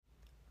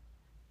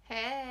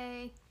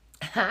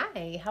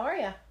Hi, how are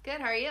you?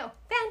 Good, how are you?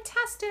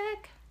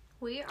 Fantastic.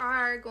 We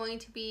are going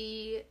to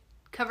be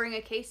covering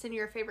a case in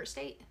your favorite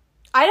state.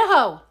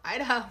 Idaho.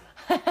 Idaho.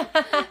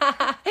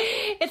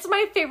 It's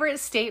my favorite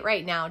state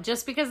right now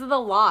just because of the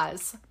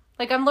laws.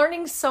 Like, I'm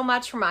learning so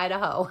much from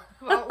Idaho.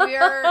 Well, we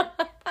are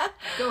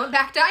going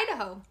back to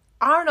Idaho.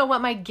 I don't know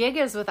what my gig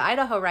is with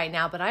Idaho right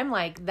now, but I'm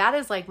like, that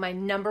is like my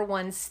number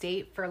one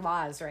state for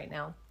laws right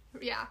now.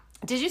 Yeah.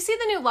 Did you see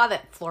the new law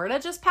that Florida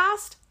just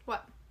passed?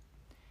 What?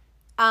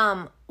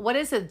 What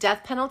is it?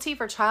 Death penalty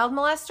for child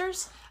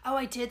molesters? Oh,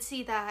 I did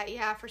see that.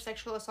 Yeah, for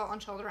sexual assault on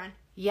children.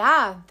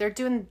 Yeah, they're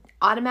doing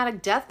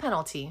automatic death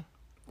penalty.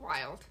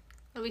 Wild.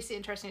 It'll be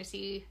interesting to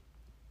see.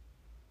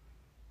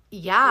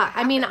 Yeah,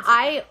 I mean,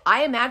 I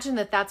imagine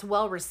that that's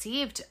well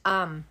received.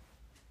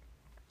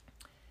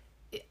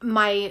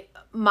 My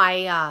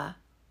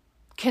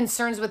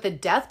concerns with the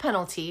death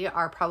penalty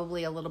are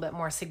probably a little bit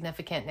more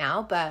significant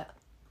now, but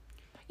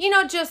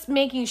just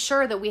making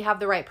sure that we have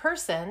the right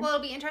person. Well,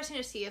 it'll be interesting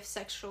to see if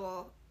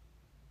sexual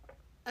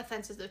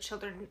offenses of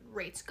children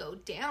rates go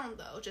down,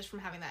 though, just from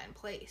having that in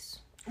place.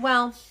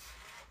 Well,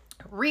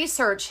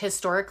 research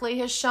historically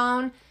has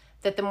shown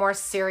that the more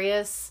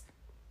serious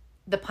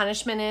the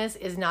punishment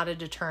is not a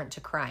deterrent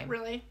to crime.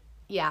 Really?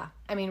 Yeah.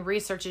 I mean,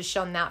 research has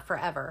shown that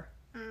forever.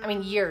 I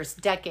mean, years,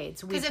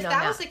 decades. Because if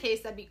that was the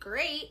case, that'd be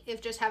great.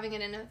 If just having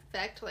it in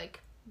effect,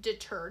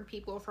 deterred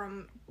people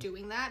from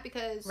doing that.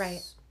 Because,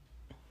 right.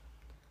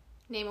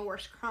 Name a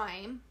worse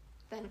crime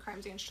than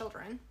crimes against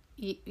children.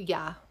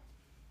 Yeah.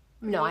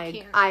 No,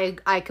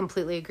 I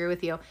completely agree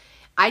with you.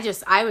 I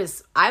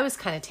was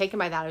kind of taken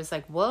by that. I was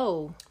like,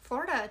 whoa.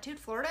 Florida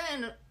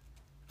and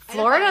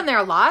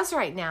their laws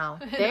right now.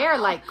 They are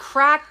like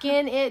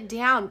cracking it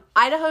down.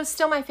 Idaho's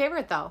still my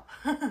favorite though.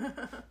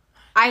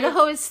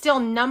 Idaho is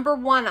still number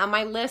one on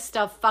my list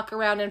of fuck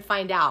around and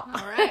find out.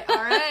 All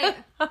right.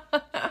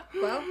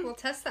 Well, we'll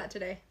test that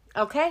today.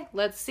 Okay,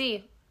 let's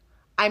see.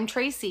 I'm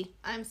Tracy.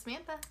 I'm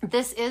Samantha.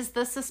 This is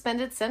the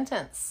suspended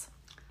sentence.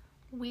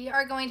 We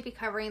are going to be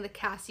covering the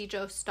Cassie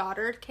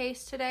Stoddart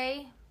case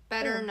today,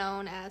 better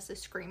known as the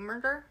Scream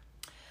murder.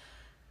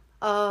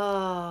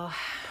 Oh.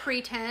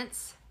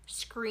 Pretense.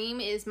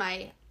 Scream is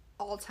my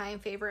all-time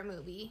favorite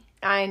movie.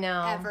 I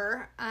know.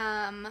 Ever.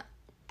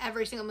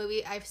 Every single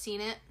movie, I've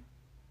seen it.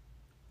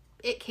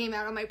 It came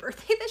out on my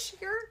birthday this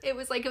year. It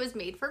was like it was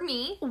made for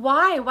me.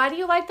 Why? Why do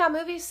you like that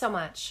movie so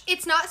much?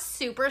 It's not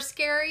super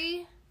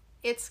scary.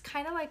 It's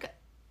kind of like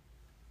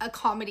a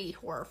comedy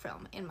horror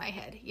film in my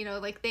head.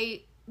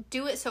 They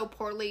do it so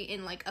poorly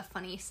in a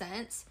funny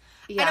sense.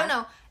 Yeah. I don't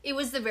know. It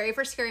was the very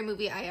first scary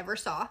movie I ever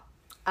saw.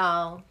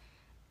 Oh.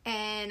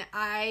 And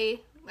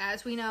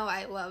as we know,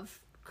 I love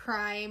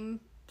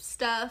crime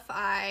stuff.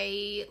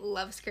 I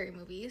love scary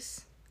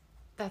movies.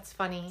 That's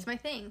funny. It's my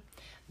thing.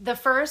 The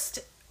first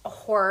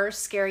horror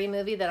scary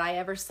movie that I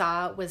ever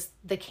saw was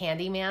The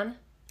Candyman.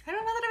 I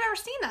don't know that I've ever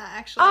seen that,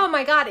 actually. Oh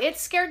my God, it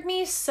scared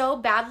me so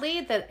badly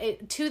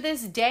that to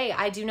this day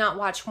I do not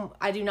watch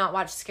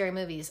scary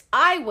movies.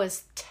 I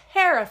was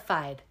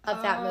terrified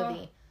of that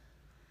movie.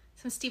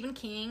 Some Stephen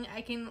King.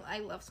 I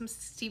love some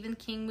Stephen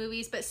King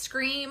movies, but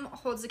Scream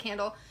holds the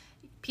candle.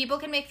 People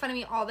can make fun of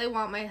me all they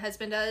want. My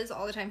husband does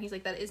all the time. He's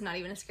like, that is not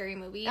even a scary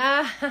movie.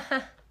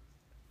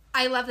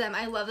 I love them.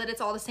 I love that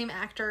it's all the same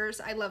actors.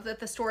 I love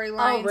that the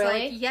storylines. Oh,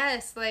 really?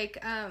 Yes.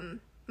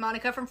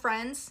 Monica from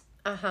Friends.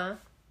 Uh-huh.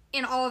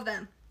 In all of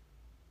them.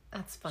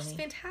 That's funny. It's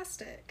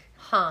fantastic.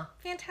 Huh.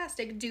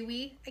 Fantastic.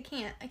 Dewey. I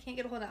can't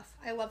get a hold enough.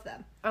 I love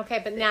them.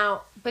 Okay, but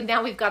now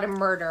we've got a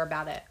murder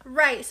about it.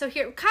 Right. So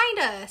here's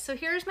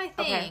my thing.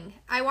 Okay.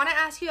 I want to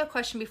ask you a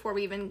question before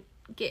we even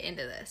get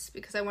into this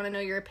because I want to know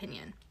your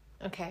opinion.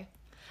 Okay.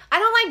 I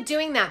don't like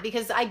doing that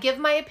because I give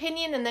my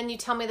opinion and then you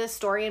tell me the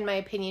story and my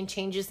opinion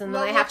changes and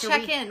then I have to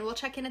check in. We'll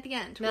check in at the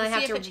end. We'll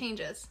see if it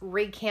changes.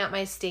 Recant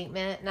my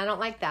statement and I don't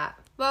like that.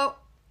 Well,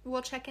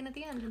 we'll check in at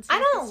the end and see. I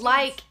don't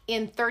like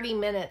in 30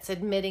 minutes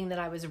admitting that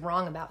I was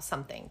wrong about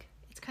something.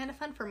 It's kind of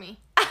fun for me.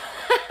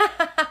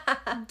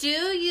 Do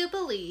you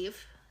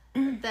believe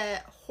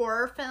that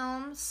horror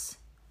films,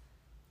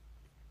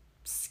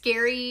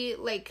 scary,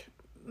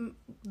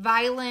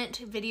 violent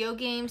video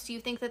games, do you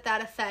think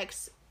that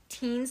affects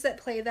teens that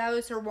play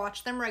those or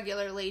watch them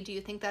regularly? Do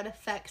you think that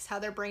affects how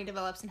their brain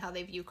develops and how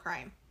they view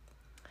crime?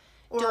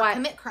 Or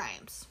commit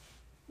crimes?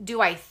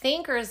 Do I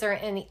think, or is there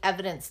any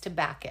evidence to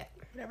back it?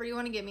 Whatever you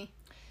want to give me.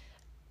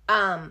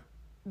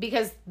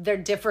 Because they're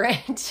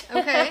different.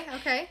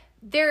 Okay.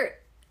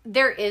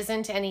 There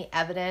isn't any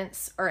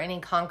evidence or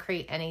any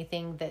concrete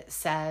anything that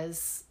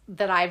says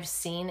that I've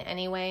seen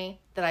anyway,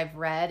 that I've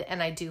read,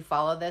 and I do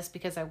follow this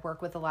because I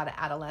work with a lot of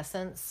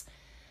adolescents.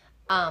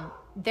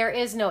 There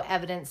is no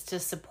evidence to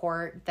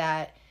support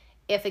that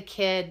if a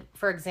kid,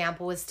 for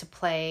example, was to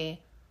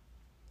play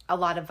a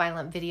lot of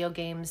violent video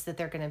games, that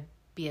they're going to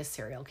be a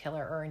serial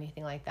killer or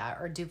anything like that,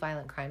 or do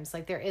violent crimes.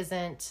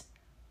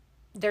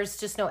 There's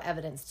just no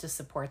evidence to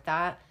support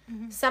that.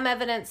 Mm-hmm. Some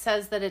evidence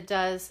says that it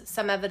does.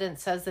 Some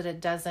evidence says that it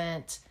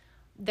doesn't.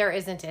 There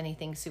isn't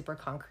anything super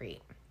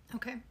concrete.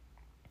 Okay.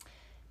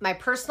 My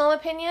personal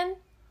opinion,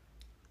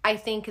 I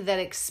think that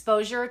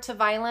exposure to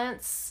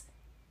violence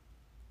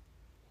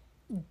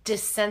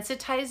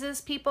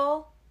desensitizes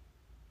people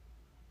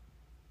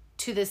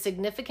to the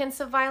significance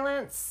of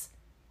violence,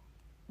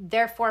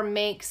 therefore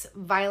makes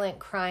violent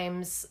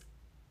crimes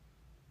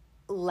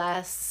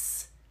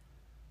less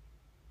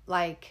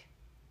like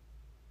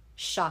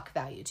shock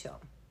value to them.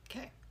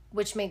 Okay.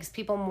 Which makes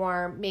people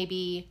more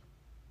maybe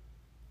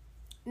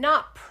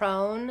not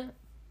prone,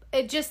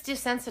 it just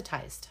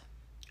desensitized.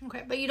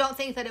 Okay, but you don't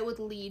think that it would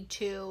lead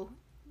to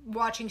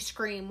watching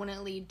Scream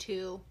wouldn't lead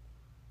to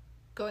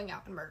going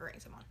out and murdering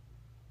someone?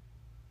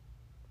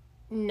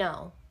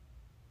 No.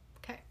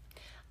 Okay.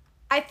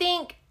 I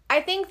think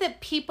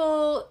that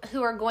people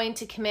who are going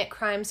to commit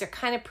crimes are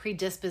kind of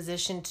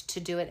predispositioned to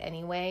do it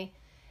anyway.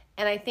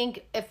 And I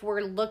think if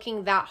we're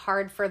looking that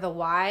hard for the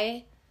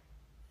why,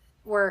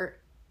 we're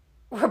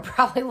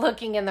probably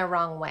looking in the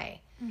wrong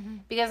way. Mm-hmm.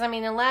 Because I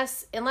mean,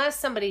 unless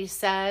somebody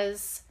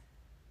says,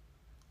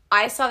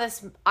 I saw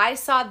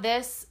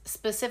this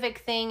specific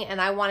thing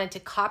and I wanted to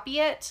copy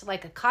it,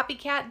 like a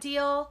copycat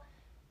deal.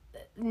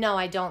 No,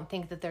 I don't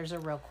think that there's a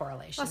real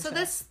correlation. Well, so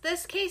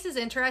this case is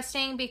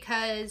interesting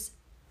because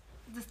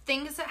the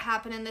things that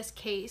happen in this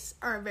case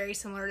are very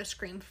similar to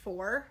Scream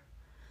 4,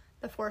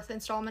 the fourth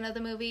installment of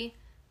the movie,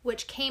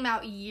 which came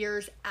out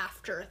years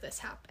after this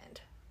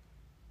happened.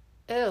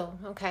 Oh,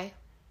 okay.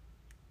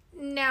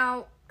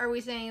 Now, are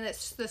we saying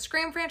that the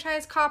Scream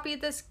franchise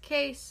copied this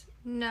case?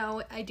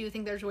 No, I do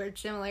think there's weird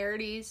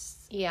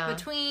similarities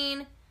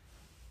between.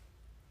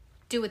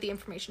 Do with the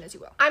information as you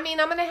will. I mean,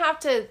 I'm going to have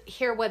to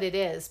hear what it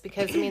is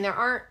because, I mean, there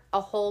aren't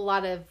a whole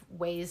lot of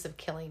ways of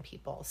killing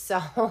people,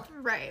 so.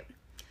 Right.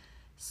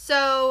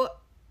 So,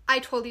 I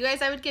told you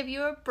guys I would give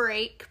you a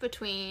break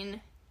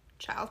between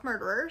child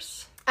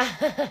murderers.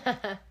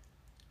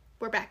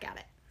 We're back at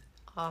it.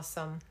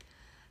 Awesome.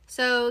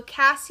 So,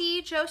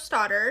 Cassie Jo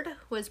Stoddart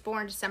was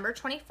born December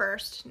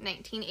 21st,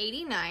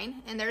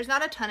 1989, and there's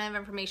not a ton of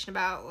information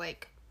about,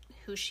 like,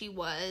 who she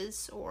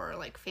was or,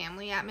 like,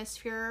 family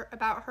atmosphere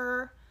about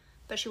her,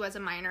 but she was a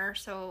minor,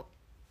 so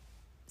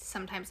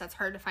sometimes that's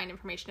hard to find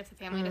information if the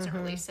family doesn't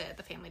release it.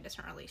 The family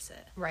doesn't release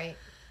it. Right.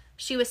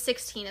 She was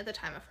 16 at the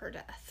time of her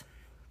death.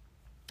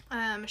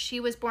 She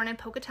was born in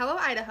Pocatello,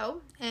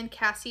 Idaho, and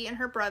Cassie and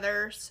her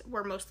brothers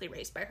were mostly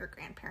raised by her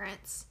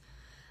grandparents.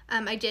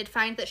 I did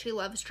find that she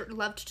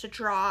loved to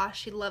draw,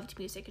 she loved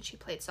music, and she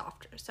played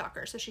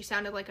soccer. So she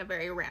sounded like a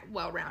very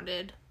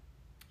well-rounded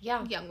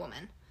young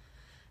woman.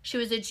 She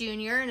was a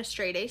junior and a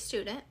straight-A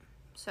student.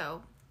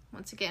 So,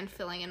 once again,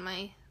 filling in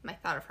my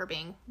thought of her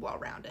being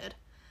well-rounded.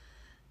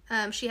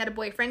 She had a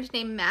boyfriend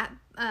named Matt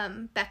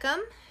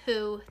Beckham,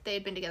 who they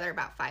had been together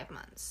about 5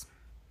 months.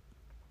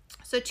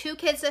 So 2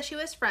 kids that she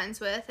was friends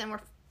with, and were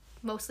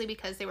mostly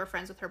because they were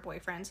friends with her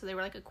boyfriend, so they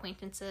were like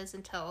acquaintances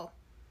until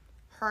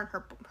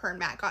her and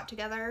Matt got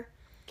together.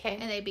 Okay.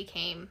 And they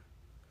became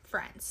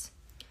friends.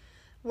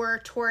 Were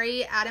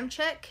Tori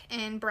Adamczyk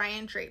and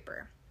Brian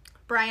Draper.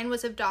 Brian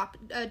was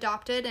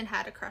adopted and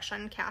had a crush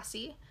on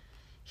Cassie.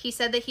 He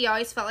said that he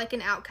always felt like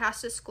an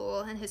outcast at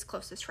school, and his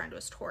closest friend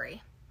was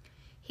Tori.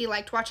 He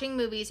liked watching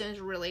movies and was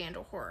really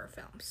into horror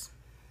films.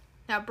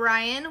 Now,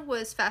 Brian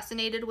was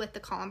fascinated with the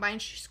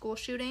Columbine school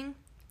shooting,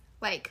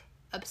 like,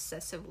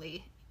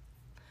 obsessively.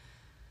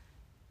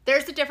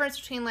 There's a difference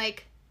between,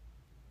 like,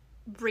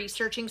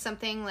 researching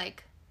something,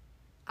 like,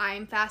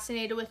 I'm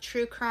fascinated with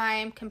true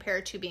crime,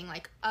 compared to being,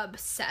 like,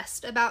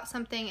 obsessed about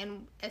something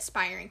and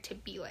aspiring to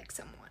be like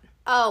someone.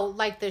 Oh,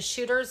 like the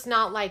shooters,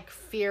 not like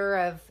fear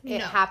of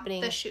it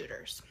happening? The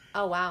shooters.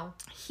 Oh, wow.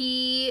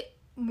 He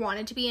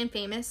wanted to be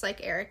infamous,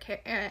 like Eric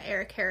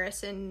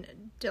Harris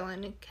and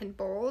Dylan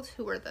Kinbold,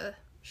 who were the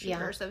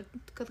shooters of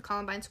the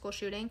Columbine school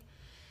shooting.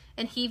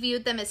 And he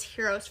viewed them as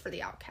heroes for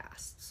the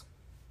outcasts.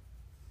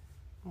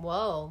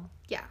 Whoa.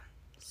 Yeah.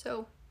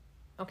 So.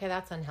 Okay,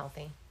 that's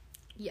unhealthy.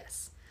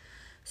 Yes.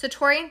 So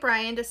Tori and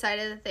Brian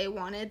decided that they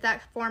wanted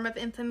that form of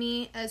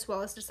infamy, as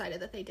well as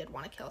decided that they did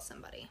want to kill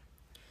somebody.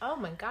 Oh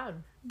my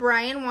God.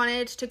 Brian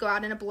wanted to go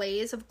out in a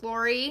blaze of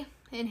glory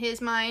in his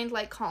mind,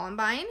 like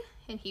Columbine,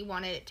 and he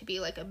wanted it to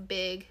be like a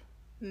big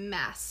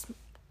mass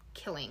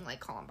killing like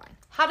Columbine.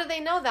 How do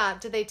they know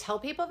that? Did they tell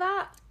people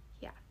that?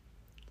 Yeah.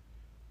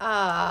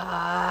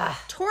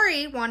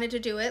 Tori wanted to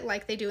do it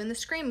like they do in the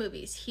Scream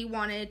movies. He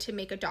wanted to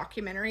make a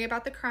documentary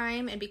about the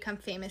crime and become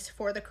famous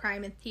for the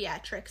crime and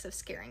theatrics of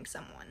scaring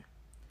someone.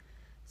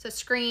 So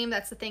Scream,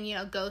 that's the thing,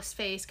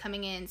 Ghostface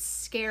coming in,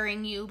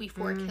 scaring you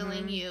before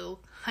killing you,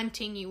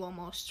 hunting you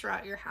almost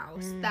throughout your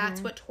house. Mm-hmm.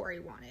 That's what Tori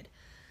wanted.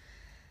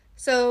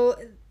 So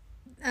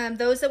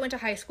those that went to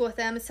high school with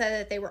them said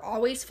that they were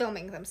always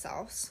filming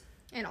themselves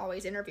and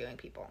always interviewing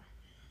people.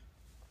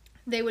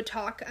 They would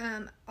talk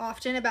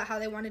often about how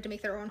they wanted to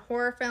make their own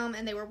horror film,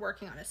 and they were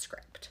working on a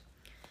script.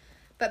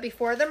 But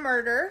before the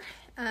murder,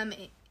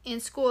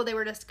 in school, they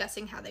were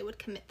discussing how they would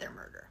commit their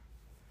murder.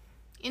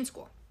 In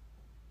school.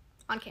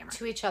 On camera.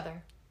 To each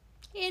other.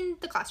 In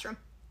the classroom.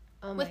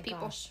 Oh my with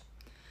people. Gosh.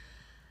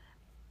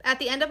 At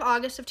the end of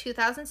August of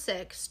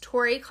 2006,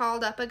 Tori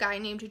called up a guy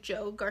named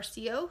Joe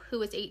Garcia, who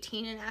was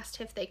 18, and asked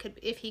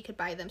if he could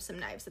buy them some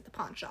knives at the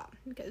pawn shop.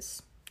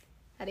 Because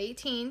at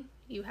 18,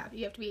 you have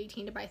to be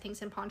 18 to buy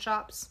things in pawn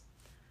shops.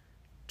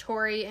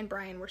 Tori and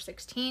Brian were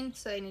 16,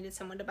 so they needed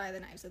someone to buy the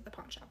knives at the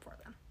pawn shop for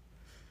them.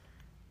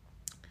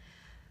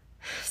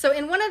 So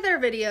in one of their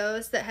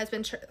videos that has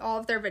been, all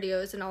of their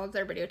videos and all of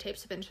their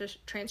videotapes have been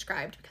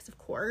transcribed because of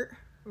court.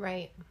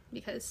 Right.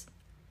 Because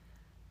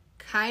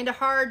kind of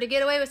hard to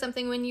get away with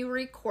something when you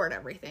record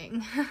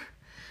everything.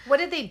 What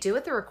did they do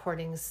with the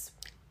recordings?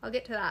 I'll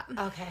get to that.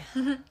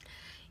 Okay.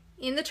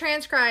 In the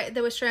transcribe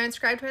that was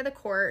transcribed by the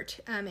court,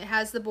 it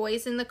has the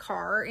boys in a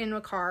car,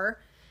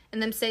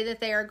 and them say that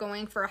they are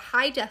going for a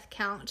high death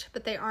count,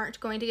 but they aren't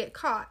going to get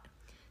caught.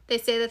 They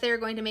say that they are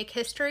going to make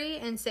history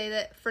and say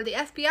that for the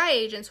FBI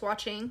agents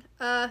watching,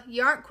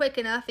 you aren't quick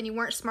enough and you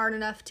weren't smart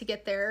enough to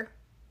get there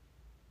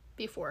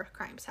before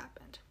crimes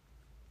happened.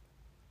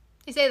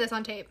 They say this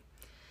on tape.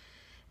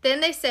 Then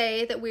they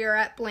say that we are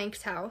at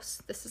blank's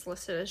house. This is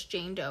listed as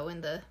Jane Doe in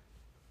the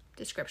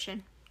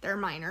description. They're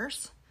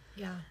minors.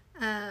 Yeah.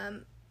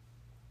 And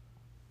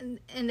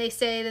they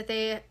say that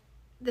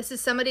this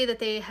is somebody that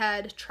they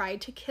had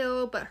tried to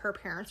kill, but her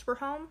parents were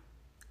home,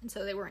 and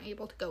so they weren't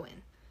able to go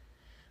in.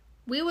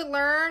 We would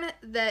learn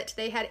that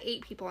they had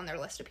 8 people on their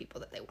list of people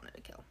that they wanted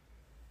to kill.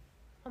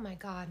 Oh my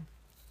God.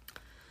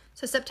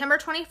 So September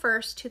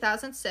 21st,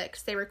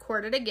 2006, they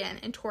recorded again,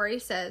 and Tori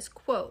says,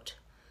 quote,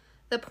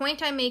 "The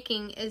point I'm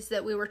making is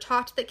that we were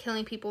taught that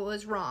killing people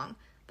was wrong,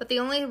 but the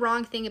only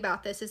wrong thing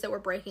about this is that we're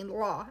breaking the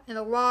law. And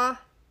the law,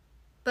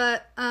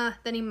 but,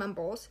 then he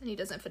mumbles, and he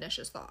doesn't finish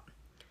his thought.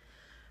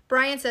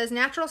 Brian says,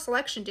 natural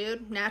selection,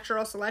 dude,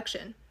 natural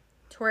selection.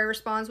 Tori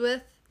responds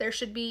with, there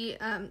should be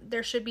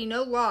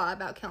no law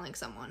about killing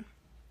someone.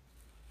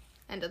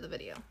 End of the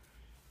video.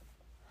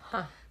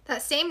 Huh.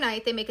 That same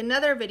night, they make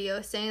another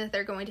video saying that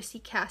they're going to see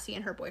Cassie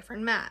and her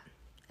boyfriend, Matt.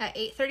 At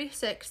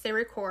 8:36, they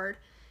record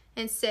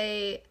and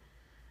say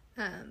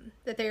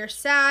that they are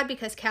sad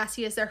because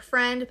Cassie is their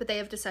friend, but they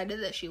have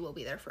decided that she will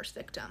be their first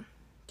victim.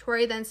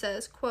 Tori then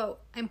says, quote,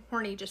 "I'm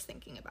horny just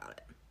thinking about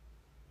it."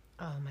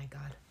 Oh my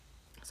God.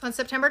 So on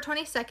September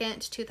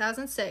 22nd,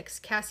 2006,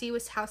 Cassie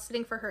was house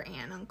sitting for her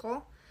aunt and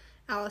uncle,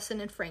 Allison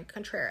and Frank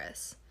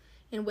Contreras,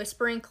 in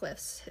Whispering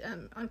Cliffs,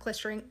 on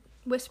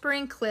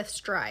Whispering Cliffs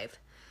Drive.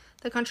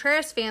 The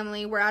Contreras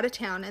family were out of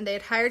town, and they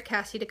had hired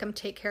Cassie to come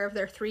take care of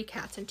their 3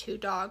 cats and 2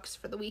 dogs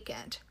for the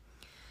weekend.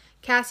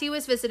 Cassie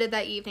was visited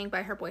that evening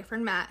by her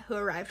boyfriend, Matt, who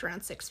arrived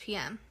around 6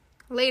 p.m.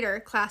 Later,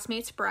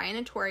 classmates Brian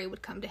and Tori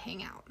would come to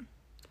hang out.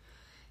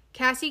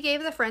 Cassie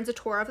gave the friends a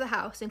tour of the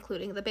house,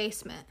 including the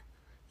basement,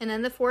 and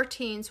then the 4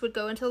 teens would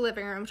go into the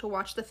living room to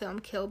watch the film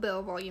Kill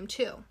Bill Volume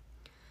 2.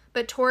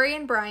 But Tori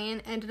and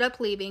Brian ended up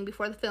leaving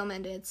before the film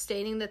ended,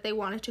 stating that they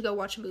wanted to go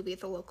watch a movie at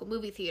the local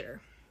movie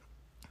theater.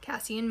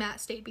 Cassie and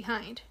Matt stayed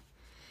behind.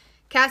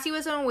 Cassie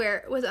was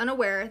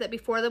unaware that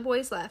before the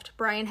boys left,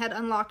 Brian had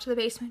unlocked the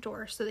basement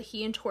door so that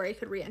he and Tori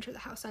could re-enter the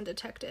house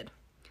undetected.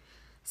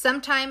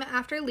 Sometime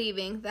after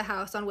leaving the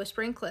house on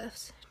Whispering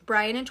Cliffs,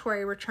 Brian and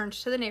Tori returned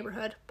to the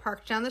neighborhood,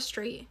 parked down the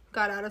street,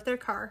 got out of their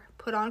car,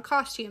 put on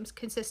costumes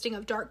consisting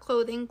of dark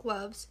clothing,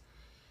 gloves,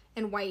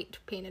 and white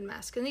painted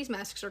masks. And these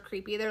masks are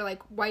creepy. They're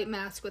like white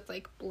masks with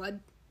like blood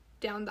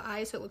down the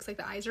eyes, so it looks like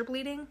the eyes are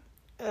bleeding.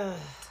 Ugh.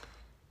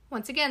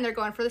 Once again, they're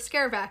going for the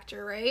scare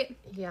factor, right?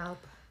 Yep.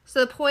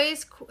 So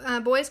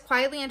the boys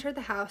quietly entered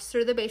the house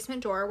through the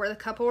basement door where the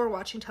couple were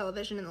watching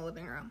television in the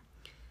living room.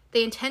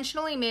 They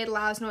intentionally made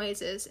loud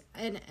noises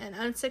in an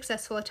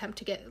unsuccessful attempt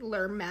to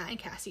lure Matt and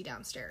Cassie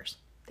downstairs.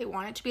 They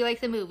want it to be like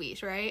the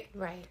movies, right?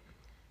 Right.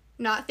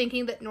 Not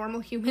thinking that normal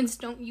humans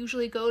don't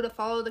usually go to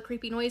follow the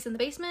creepy noise in the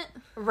basement.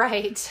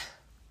 Right.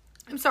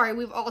 I'm sorry,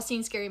 we've all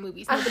seen scary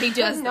movies. Nobody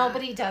does that.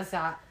 Nobody does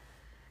that.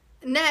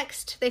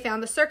 Next, they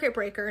found the circuit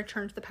breaker and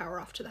turned the power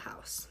off to the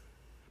house,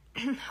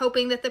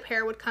 hoping that the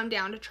pair would come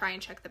down to try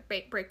and check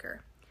the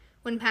breaker.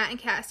 When Matt and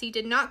Cassie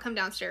did not come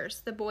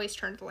downstairs, the boys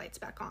turned the lights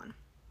back on.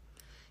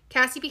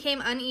 Cassie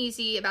became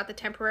uneasy about the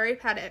temporary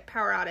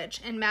power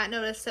outage, and Matt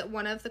noticed that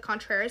one of the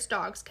Contreras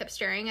dogs kept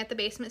staring at the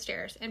basement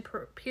stairs and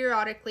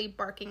periodically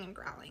barking and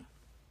growling.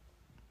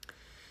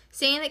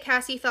 Seeing that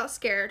Cassie felt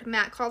scared,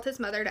 Matt called his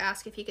mother to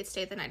ask if he could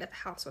stay the night at the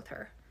house with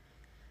her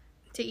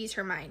to ease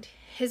her mind.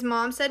 His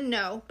mom said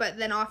no, but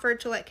then offered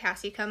to let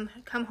Cassie come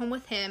home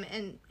with him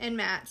and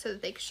Matt so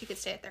that she could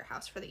stay at their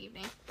house for the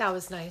evening. That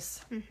was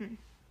nice. Mm-hmm.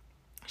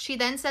 She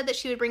then said that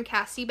she would bring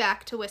Cassie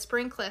back to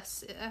Whispering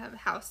Cliffs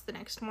house the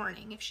next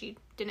morning. If she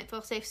didn't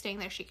feel safe staying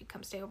there, she could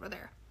come stay over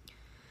there.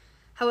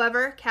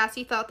 However,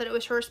 Cassie felt that it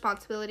was her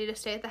responsibility to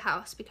stay at the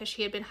house because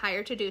she had been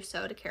hired to do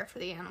so to care for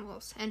the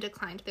animals, and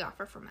declined the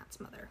offer from Matt's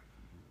mother.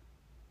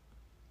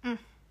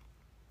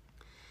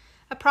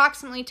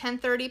 Approximately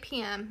 10:30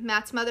 p.m.,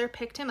 Matt's mother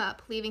picked him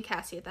up, leaving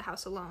Cassie at the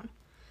house alone.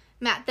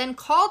 Matt then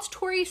called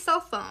Tori's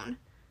cell phone.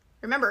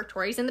 Remember,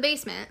 Tori's in the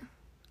basement.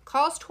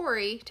 Calls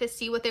Tori to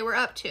see what they were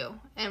up to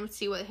and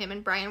see what him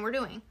and Brian were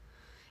doing,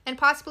 and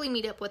possibly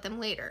meet up with them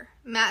later.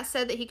 Matt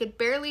said that he could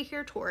barely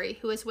hear Tori,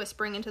 who was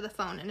whispering into the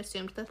phone, and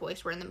assumed the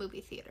boys were in the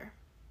movie theater.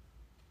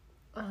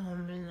 Oh,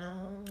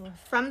 no.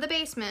 From the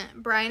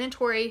basement, Brian and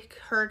Tori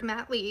heard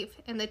Matt leave,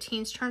 and the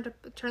teens turned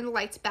the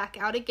lights back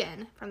out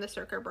again from the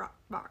circuit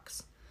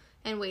box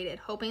and waited,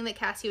 hoping that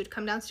Cassie would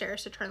come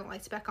downstairs to turn the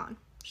lights back on.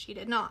 She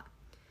did not.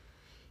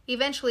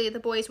 Eventually, the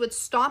boys would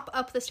stomp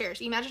up the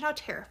stairs. Imagine how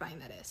terrifying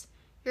that is.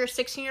 You're a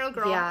 16-year-old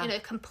girl in a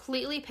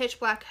completely pitch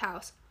black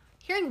house.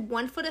 Hearing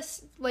one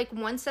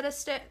set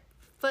of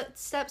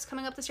footsteps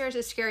coming up the stairs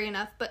is scary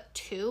enough, but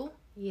two?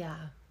 Yeah.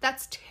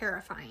 That's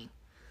terrifying.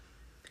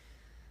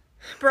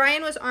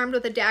 Brian was armed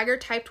with a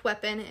dagger-typed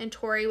weapon and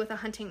Tori with a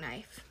hunting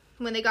knife.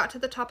 When they got to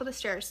the top of the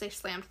stairs, they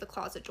slammed the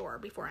closet door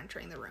before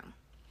entering the room.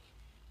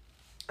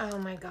 Oh,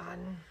 my God.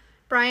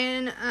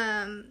 Brian,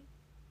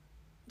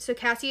 so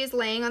Cassie is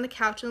laying on the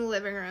couch in the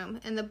living room,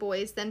 and the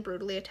boys then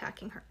brutally attack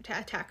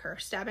her,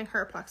 stabbing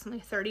her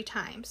approximately 30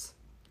 times.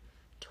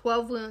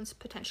 12 wounds,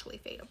 potentially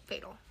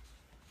fatal.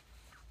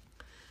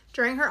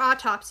 During her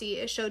autopsy,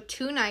 it showed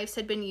 2 knives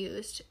had been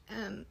used,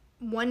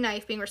 one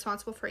knife being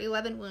responsible for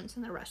 11 wounds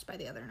and the rest by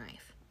the other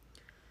knife.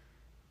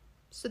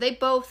 So they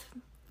both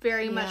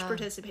very much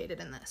participated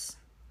in this.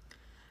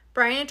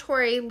 Brian and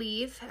Tori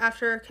leave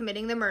after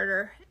committing the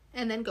murder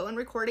and then go and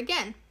record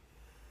again,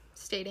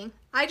 stating,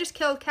 "I just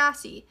killed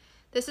Cassie.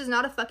 This is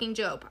not a fucking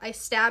joke. I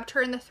stabbed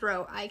her in the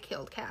throat. I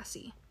killed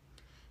Cassie."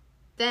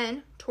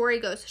 Then Tori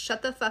goes,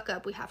 "Shut the fuck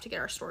up. We have to get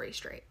our story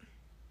straight."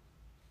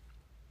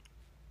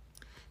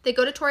 They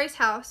go to Tori's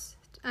house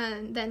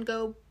and then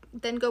go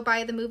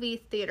by the movie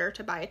theater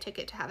to buy a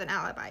ticket to have an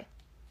alibi.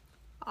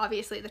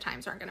 Obviously, the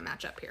times aren't going to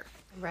match up here.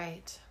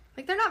 Right.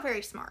 Like, they're not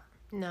very smart.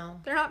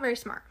 No. They're not very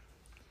smart.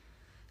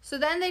 So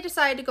then they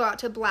decide to go out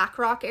to Black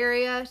Rock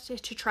area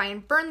to try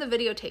and burn the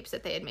videotapes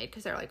that they had made,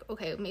 because they're like,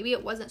 okay, maybe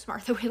it wasn't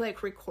smart that we,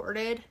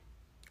 recorded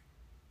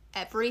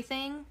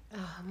everything.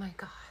 Oh, my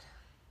God.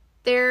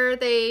 But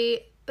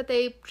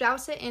they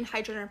douse it in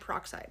hydrogen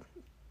peroxide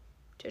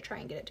to try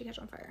and get it to catch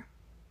on fire.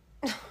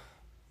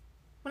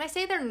 When I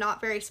say they're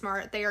not very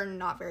smart, they are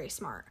not very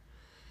smart.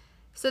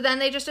 So then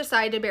they just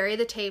decide to bury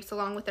the tapes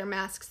along with their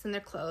masks and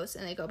their clothes,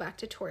 and they go back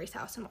to Tori's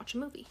house and watch a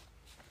movie.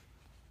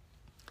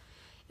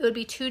 It would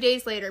be 2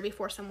 days later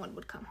before someone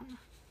would come home.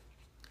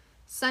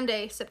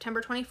 Sunday,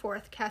 September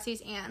 24th,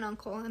 Cassie's aunt and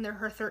uncle and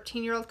her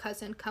 13-year-old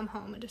cousin come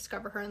home and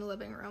discover her in the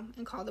living room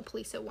and call the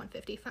police at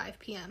 1:55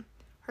 p.m.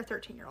 Her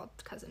 13-year-old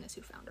cousin is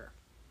who found her.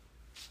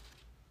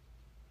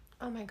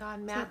 Oh, my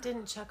God. Matt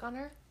didn't check on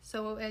her?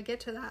 So I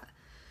get to that.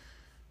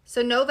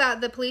 So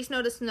the police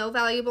noticed no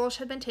valuables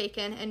had been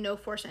taken and no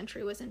forced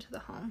entry was into the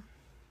home.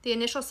 The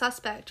initial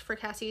suspect for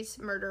Cassie's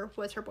murder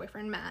was her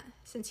boyfriend, Matt,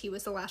 since he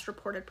was the last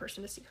reported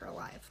person to see her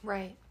alive.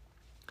 Right.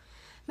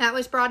 Matt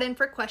was brought in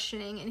for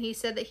questioning, and he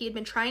said that he had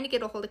been trying to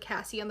get a hold of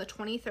Cassie on the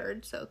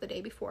 23rd, so the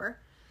day before,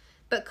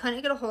 but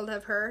couldn't get a hold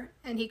of her,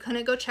 and he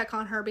couldn't go check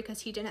on her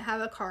because he didn't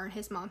have a car and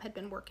his mom had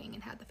been working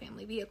and had the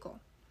family vehicle.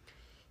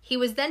 He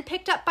was then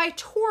picked up by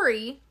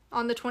Tori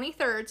on the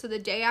 23rd, so the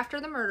day after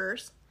the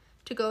murders,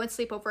 to go and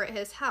sleep over at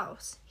his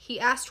house. He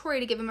asked Tori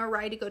to give him a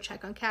ride to go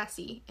check on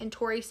Cassie, and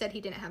Tori said he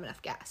didn't have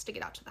enough gas to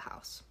get out to the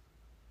house.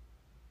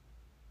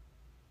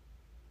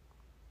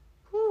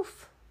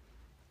 Oof.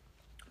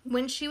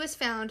 When she was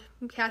found,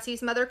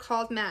 Cassie's mother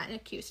called Matt and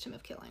accused him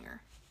of killing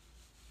her.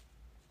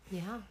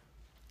 Yeah.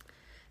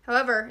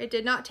 However, it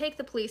did not take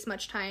the police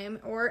much time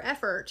or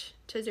effort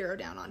to zero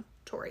down on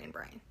Tori and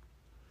Brian.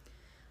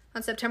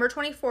 On September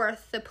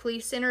 24th, the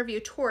police interview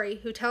Tori,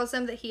 who tells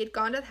them that he had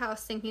gone to the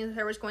house thinking that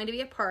there was going to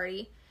be a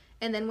party,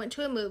 and then went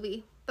to a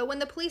movie. But when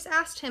the police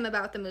asked him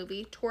about the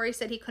movie, Tori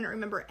said he couldn't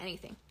remember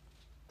anything.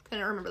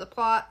 Couldn't remember the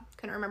plot,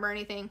 couldn't remember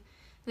anything. And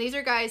these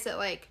are guys that,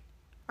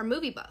 are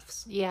movie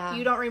buffs. Yeah.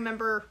 You don't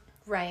remember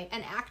an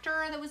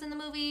actor that was in the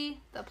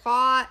movie, the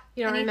plot,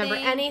 You don't remember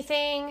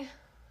anything?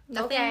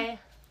 Nothing. Okay.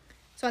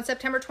 So on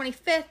September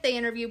 25th, they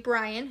interview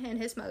Brian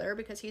and his mother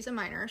because he's a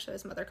minor, so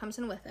his mother comes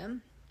in with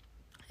him.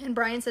 And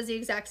Brian says the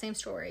exact same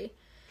story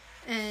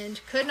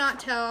and could not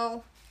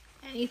tell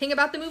anything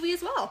about the movie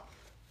as well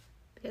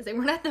because they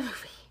weren't at the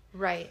movie.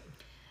 Right.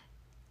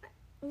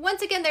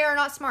 Once again, they are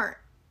not smart.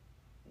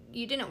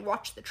 You didn't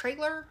watch the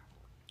trailer.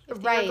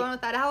 If they were going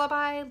with that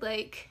alibi,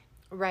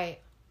 Right.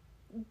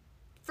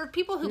 For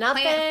people who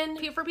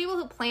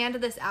planned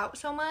this out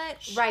so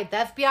much. Right. The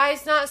FBI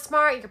is not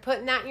smart. You're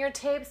putting that in your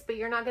tapes, but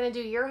you're not going to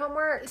do your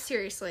homework.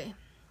 Seriously.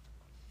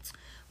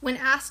 When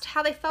asked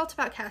how they felt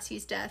about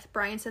Cassie's death,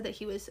 Brian said that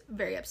he was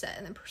very upset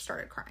and then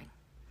started crying.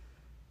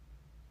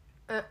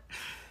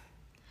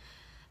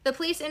 The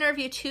police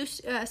interviewed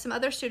some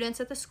other students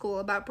at the school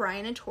about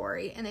Brian and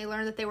Tori, and they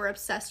learned that they were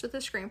obsessed with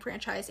the Scream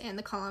franchise and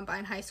the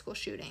Columbine High School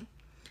shooting,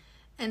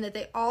 and that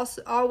they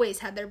always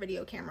had their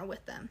video camera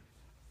with them.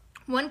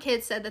 One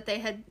kid said that they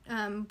had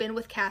been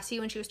with Cassie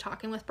when she was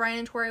talking with Brian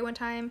and Tori one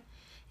time,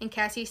 and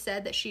Cassie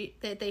said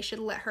that they should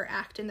let her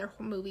act in their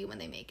movie when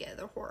they make it,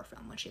 their horror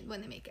film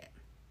when they make it.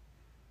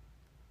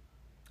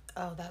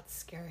 Oh, that's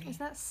scary. Isn't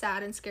that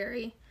sad and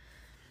scary?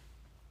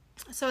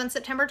 So on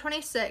September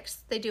 26th,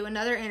 they do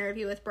another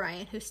interview with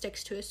Brian, who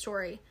sticks to his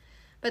story.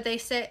 But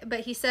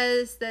he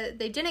says that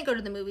they didn't go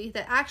to the movie,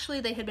 that actually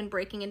they had been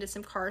breaking into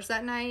some cars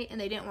that night and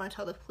they didn't want to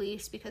tell the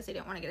police because they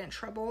didn't want to get in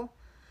trouble.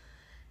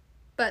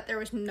 But there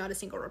was not a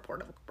single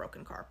report of a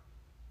broken car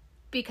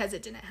because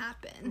it didn't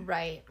happen.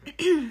 Right.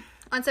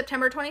 On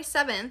September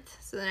 27th,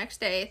 so the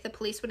next day, the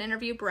police would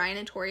interview Brian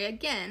and Tori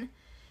again,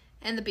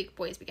 and the big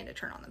boys began to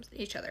turn on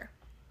each other.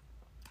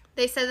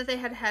 They said that they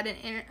had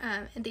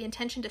the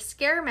intention to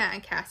scare Matt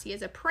and Cassie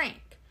as a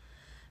prank.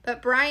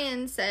 But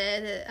Brian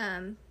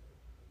said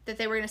that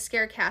they were going to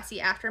scare Cassie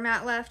after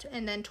Matt left,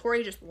 and then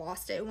Tori just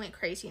lost it and went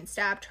crazy and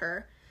stabbed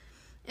her.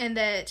 And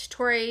that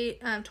Tori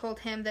told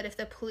him that if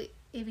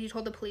he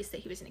told the police that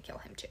he was going to kill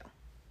him too.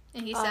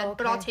 And he said,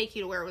 but I'll take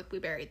you to where we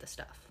buried the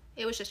stuff.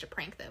 It was just a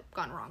prank that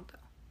gone wrong, though.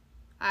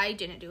 I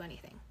didn't do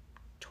anything.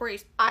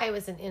 I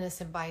was an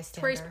innocent bystander.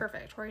 Tori's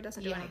perfect. Tori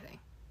doesn't do anything.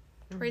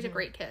 Tori's a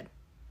great kid.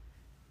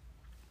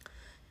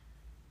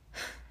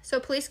 So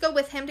police go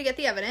with him to get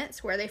the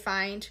evidence, where they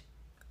find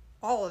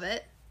all of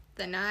it.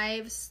 The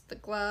knives, the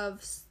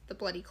gloves, the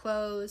bloody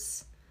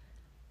clothes,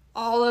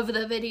 all of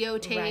the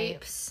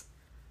videotapes,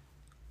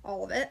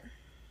 all of it.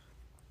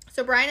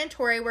 So Brian and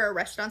Tori were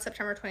arrested on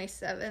September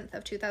 27th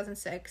of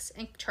 2006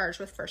 and charged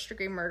with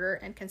first-degree murder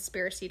and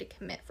conspiracy to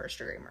commit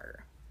first-degree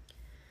murder.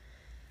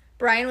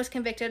 Brian was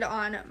convicted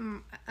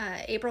on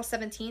April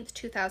 17th,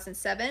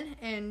 2007,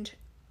 and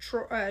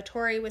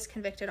Tori was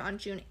convicted on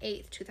June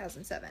 8th,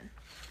 2007.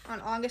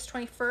 On August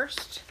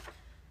 21st...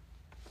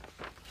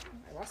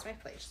 I lost my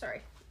place,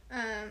 sorry.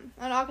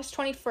 On August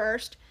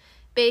 21st,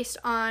 based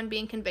on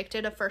being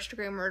convicted of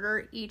first-degree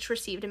murder, each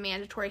received a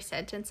mandatory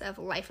sentence of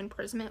life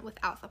imprisonment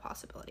without the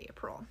possibility of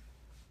parole.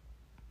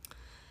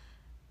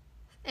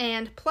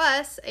 And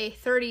plus, a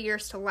 30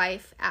 years to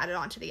life added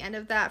on to the end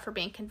of that for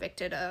being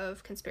convicted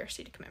of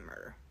conspiracy to commit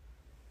murder.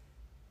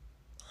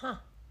 Huh.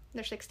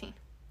 They're 16.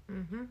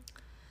 Mm-hmm.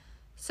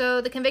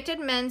 So the convicted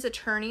men's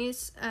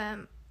attorney's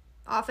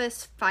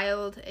office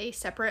filed a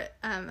separate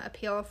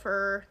appeal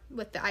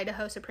with the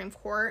Idaho Supreme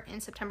Court in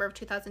September of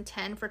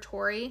 2010 for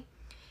Tori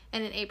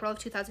and in April of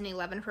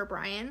 2011 for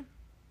Brian.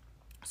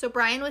 So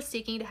Brian was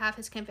seeking to have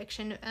his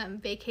conviction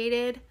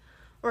vacated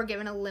or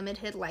given a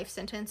limited life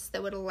sentence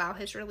that would allow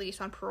his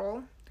release on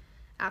parole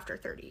after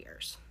 30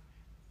 years.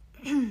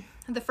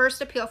 The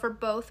first appeal for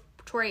both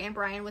Tori and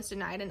Brian was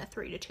denied in a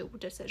 3-2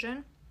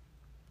 decision.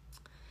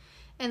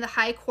 And the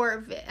high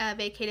court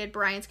vacated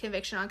Brian's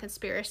conviction on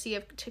conspiracy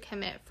to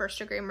commit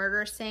first-degree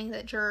murder, saying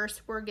that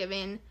jurors weren't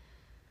given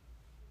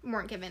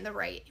the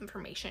right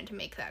information to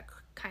make that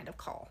kind of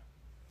call.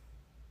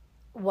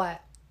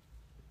 What?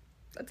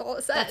 That's all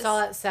it says. That's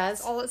all it says?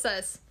 That's all it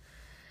says.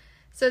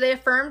 So they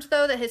affirmed,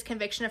 though, that his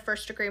conviction of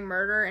first-degree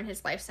murder and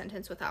his life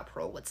sentence without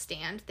parole would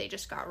stand. They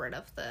just got rid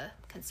of the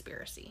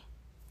conspiracy.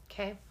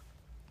 Okay.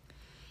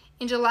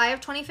 In July of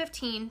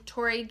 2015,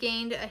 Tori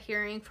gained a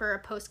hearing for a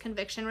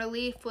post-conviction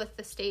relief with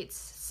the state's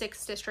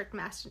 6th District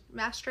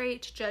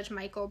Magistrate, Judge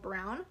Michael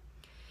Brown.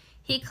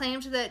 He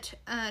claimed that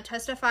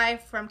testify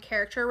from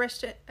character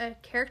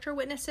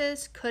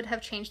witnesses could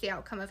have changed the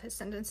outcome of his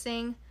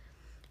sentencing,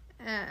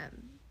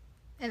 and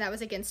that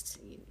was against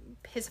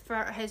his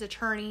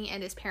attorney,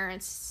 and his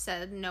parents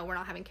said, no, we're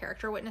not having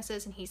character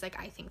witnesses, and he's like,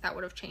 I think that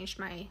would have changed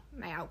my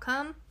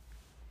outcome.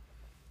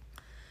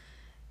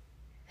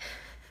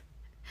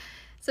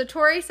 So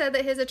Tori said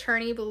that his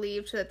attorney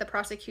believed that the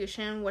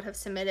prosecution would have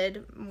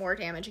submitted more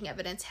damaging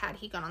evidence had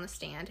he gone on the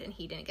stand, and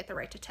he didn't get the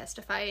right to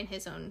testify in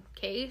his own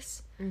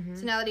case. Mm-hmm.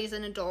 So now that he's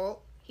an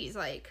adult, he's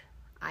like,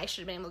 I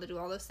should have been able to do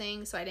all those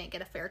things, so I didn't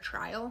get a fair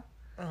trial.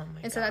 Oh my God.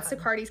 And so that's the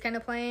card he's kind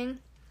of playing.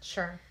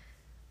 Sure.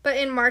 But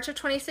in March of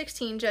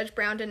 2016, Judge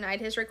Brown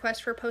denied his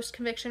request for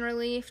post-conviction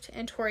relief,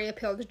 and Tori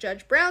appealed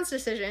Judge Brown's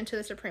decision to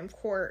the Supreme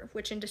Court,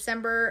 which in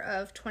December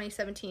of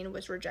 2017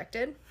 was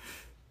rejected.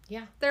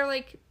 Yeah. They're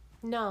like,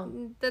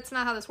 no, that's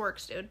not how this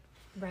works, dude.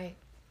 Right.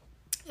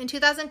 In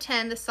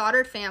 2010, the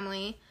Stoddart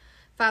family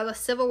filed a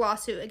civil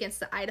lawsuit against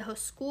the Idaho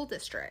School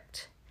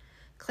District,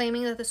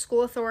 claiming that the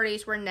school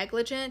authorities were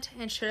negligent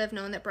and should have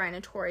known that Brian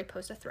and Tori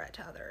posed a threat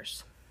to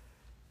others.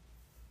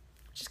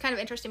 Which is kind of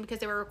interesting because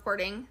they were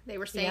recording. They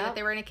were saying that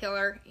they were going to kill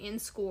her in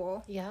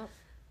school. Yeah.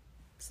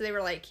 So they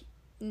were like,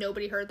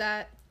 nobody heard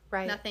that.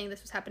 Right. Nothing.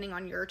 This was happening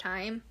on your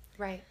time.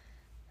 Right.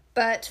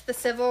 But the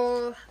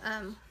civil...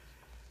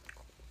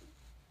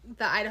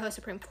 the Idaho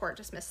Supreme Court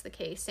dismissed the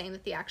case, saying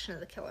that the action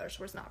of the killers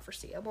was not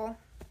foreseeable.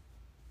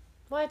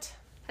 What?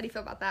 How do you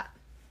feel about that?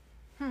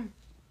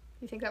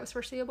 You think that was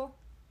foreseeable?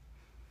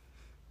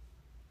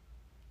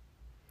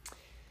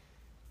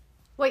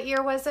 What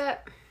year was it?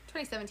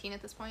 2017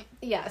 at this point.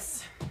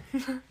 Yes.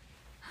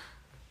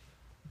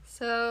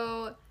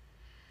 So,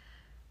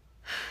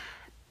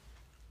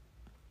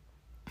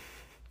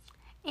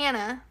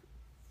 Anna,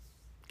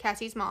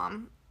 Cassie's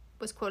mom,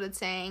 was quoted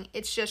saying,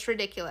 "It's just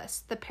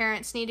ridiculous. The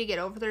parents need to get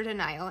over their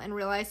denial and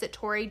realize that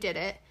Tori did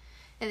it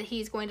and that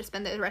he's going to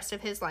spend the rest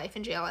of his life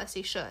in jail as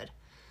he should.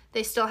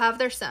 They still have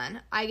their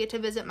son. I get to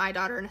visit my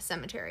daughter in a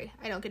cemetery.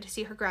 I don't get to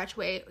see her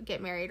graduate,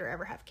 get married, or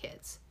ever have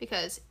kids."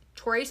 Because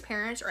Tori's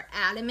parents are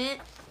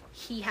adamant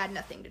he had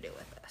nothing to do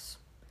with this.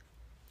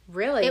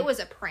 Really? It was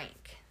a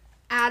prank.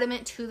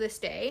 Adamant to this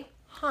day.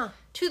 Huh.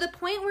 To the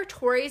point where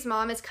Tori's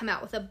mom has come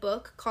out with a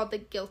book called The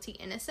Guilty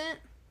Innocent.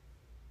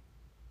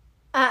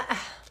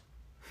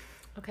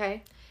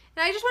 Okay.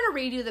 And I just want to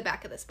read you the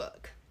back of this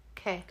book.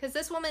 Okay. Because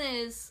this woman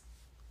is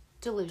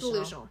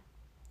delusional.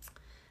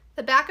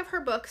 The back of her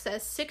book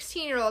says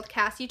 16-year-old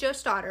Cassie Jo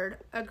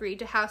Stoddart agreed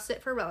to house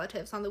sit for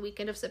relatives on the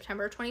weekend of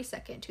September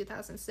 22nd,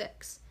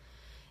 2006.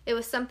 It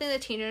was something the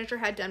teenager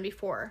had done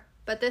before,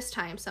 but this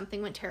time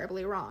something went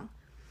terribly wrong.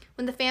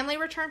 When the family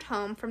returned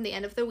home from the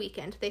end of the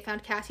weekend, they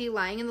found Cassie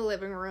lying in the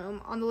living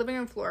room, on the living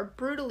room floor,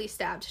 brutally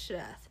stabbed to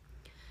death.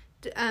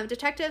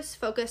 Detectives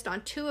focused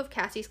on 2 of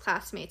Cassie's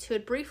classmates who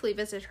had briefly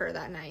visited her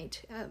that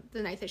night,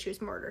 the night that she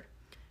was murdered.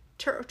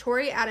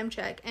 Tori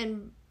Adamczyk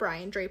and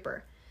Brian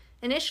Draper.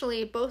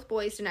 Initially, both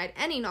boys denied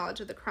any knowledge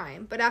of the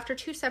crime, but after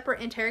 2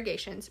 separate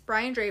interrogations,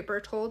 Brian Draper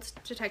told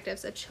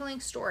detectives a chilling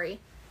story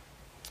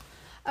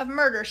of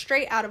murder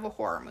straight out of a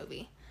horror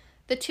movie.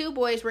 The 2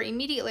 boys were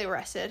immediately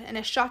arrested, and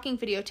a shocking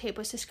videotape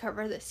was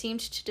discovered that seemed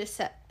to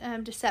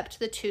decept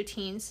the 2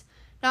 teens,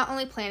 not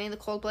only planning the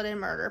cold-blooded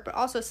murder, but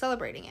also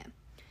celebrating it.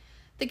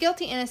 The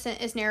Guilty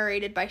Innocent is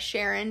narrated by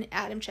Sharon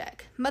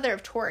Adamczyk, mother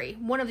of Tori,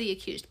 one of the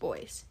accused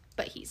boys,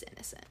 but he's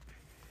innocent.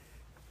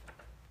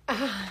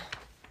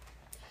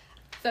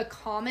 The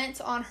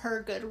comments on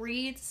her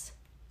Goodreads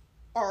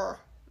are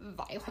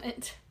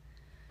violent.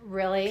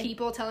 Really?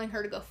 People telling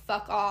her to go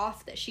fuck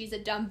off, that she's a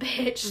dumb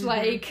bitch.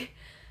 Like,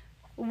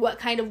 what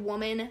kind of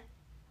woman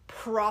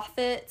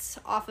profits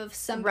off of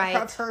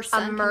of her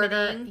son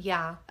committing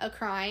a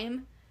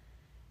crime?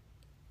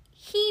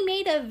 He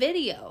made a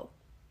video.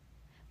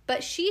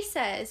 But she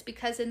says,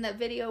 because in the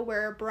video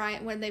where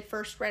Brian, when they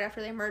first, right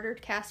after they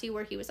murdered Cassie,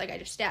 where he was like, I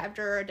just stabbed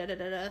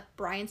her,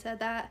 Brian said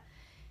that.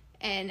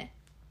 And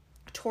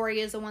Tori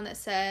is the one that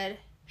said,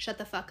 shut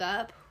the fuck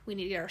up. We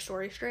need to get our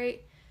story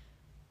straight.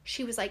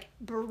 She was like,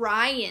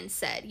 Brian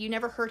said, you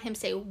never heard him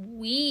say,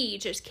 we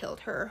just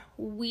killed her.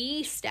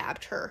 We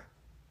stabbed her.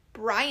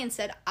 Brian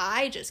said,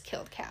 I just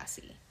killed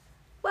Cassie.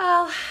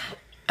 Well,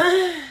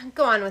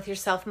 go on with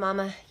yourself,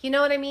 mama. You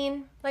know what I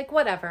mean? Like,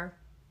 whatever.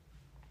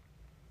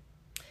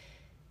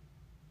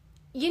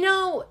 You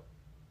know,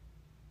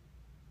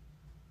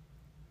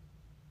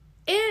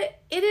 it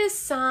is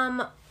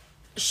some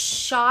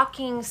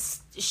shocking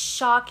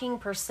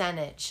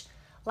percentage,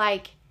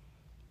 like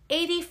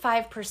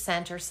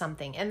 85% or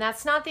something. And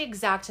that's not the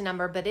exact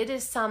number, but it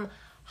is some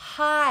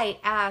high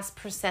ass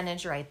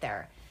percentage right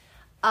there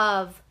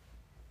of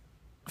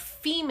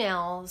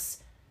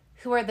females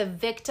who are the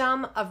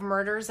victim of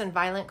murders and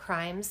violent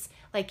crimes.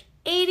 Like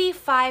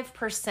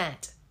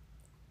 85%.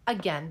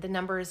 Again, the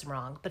number is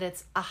wrong, but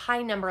it's a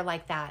high number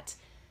like that.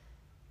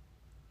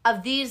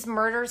 Of these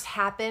murders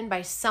happen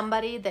by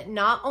somebody that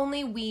not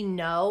only we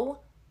know,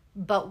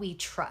 but we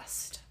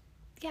trust.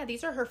 Yeah,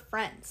 these are her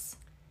friends.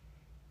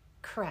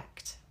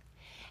 Correct.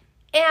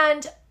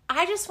 And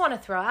I just want to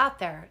throw out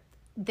there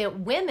that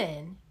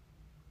women,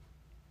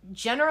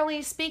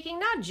 generally speaking,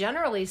 not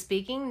generally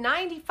speaking,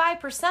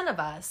 95% of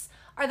us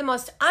are the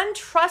most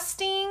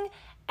untrusting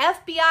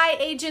FBI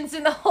agents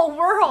in the whole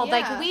world. Yeah.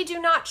 Like, we do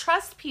not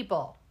trust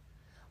people,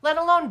 let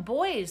alone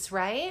boys,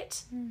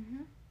 right?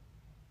 Mm-hmm.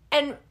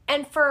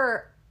 And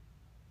for,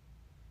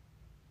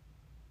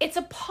 it's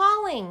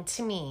appalling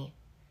to me,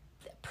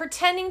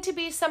 pretending to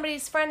be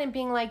somebody's friend and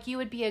being like, you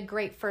would be a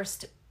great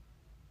first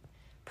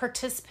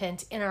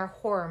participant in our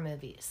horror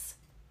movies.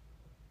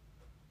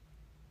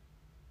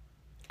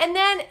 And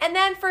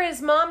then for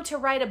his mom to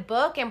write a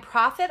book and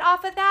profit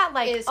off of that,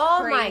 like, oh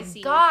crazy.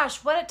 My gosh,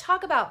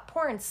 talk about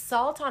pouring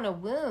salt on a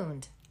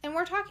wound. And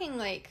we're talking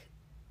like,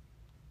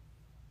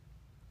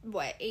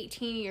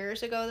 18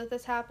 years ago that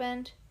this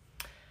happened?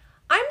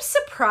 I'm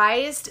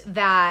surprised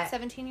that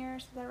 17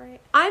 years, is that right?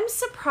 I'm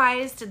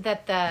surprised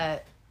that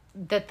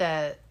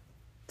the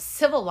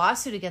civil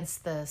lawsuit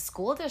against the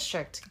school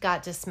district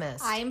got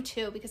dismissed. I am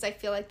too, because I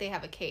feel like they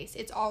have a case.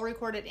 It's all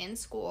recorded in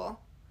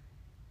school.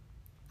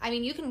 I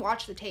mean, you can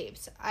watch the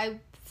tapes. I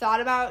thought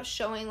about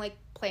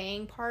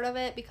playing part of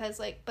it because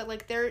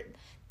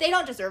they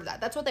don't deserve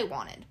that. That's what they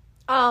wanted.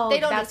 Oh, they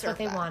don't that's deserve what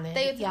they that. wanted.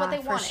 That's what they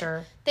wanted. For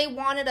sure. They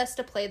wanted us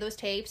to play those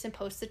tapes and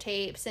post the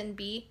tapes and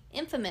be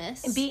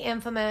infamous.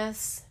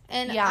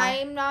 And yeah.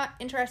 I'm not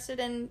interested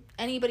in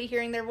anybody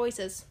hearing their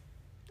voices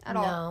at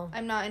all.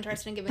 I'm not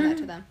interested in giving that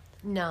to them.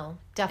 No,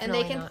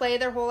 definitely And they can play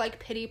their whole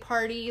pity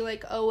party,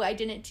 oh, I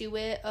didn't do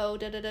it, oh,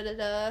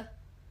 da-da-da-da-da.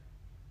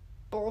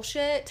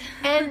 Bullshit.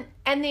 and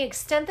the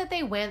extent that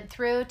they went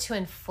through to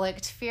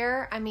inflict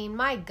fear, I mean,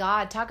 my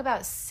God, talk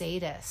about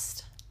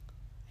sadist.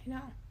 I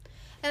know.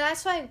 And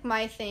that's why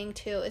my thing,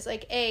 too, is,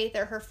 A,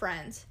 they're her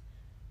friends.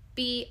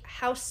 B,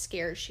 how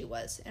scared she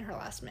was in her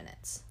last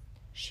minutes.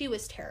 She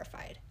was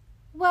terrified.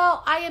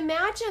 Well, I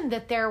imagine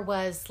that there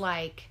was,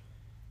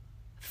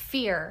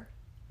 fear,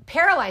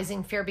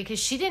 paralyzing fear, because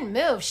she didn't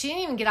move. She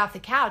didn't even get off the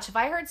couch. If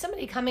I heard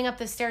somebody coming up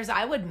the stairs,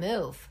 I would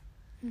move.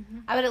 Mm-hmm.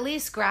 I would at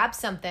least grab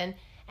something.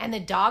 And the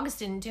dogs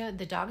didn't do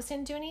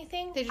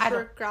anything. They just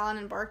were growling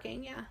and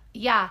barking, yeah.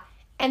 Yeah.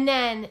 And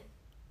then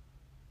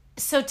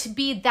so to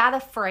be that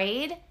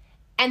afraid,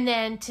 and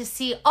then to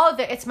see, oh,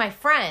 it's my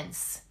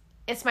friends.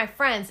 It's my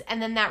friends.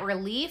 And then that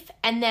relief,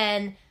 and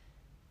then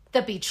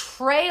the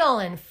betrayal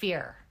and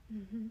fear.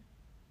 Mm-hmm.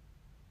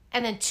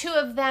 And then 2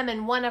 of them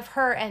and 1 of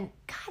her, and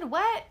God,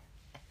 what?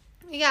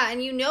 Yeah,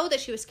 and you know that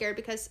she was scared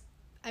because,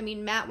 I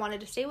mean, Matt wanted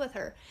to stay with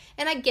her.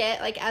 And I get,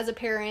 like, as a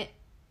parent,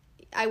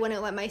 I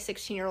wouldn't let my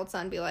 16-year-old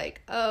son be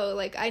like, oh,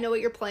 like, I know what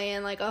you're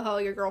playing. Like, oh,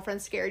 your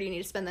girlfriend's scared. You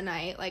need to spend the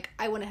night. Like,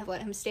 I wouldn't have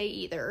let him stay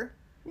either.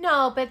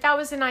 No, but that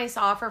was a nice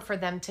offer for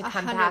them to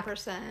come 100%. Back.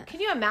 100%. Can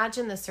you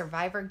imagine the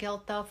survivor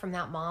guilt, though, from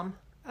that mom?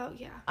 Oh,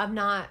 yeah. Of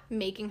not...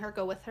 making her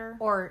go with her.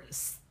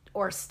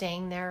 Or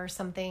staying there or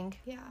something.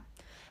 Yeah.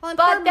 Well,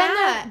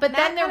 but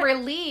then the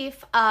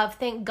relief of,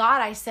 thank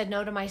God I said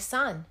no to my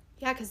son.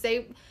 Yeah, because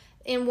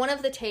in one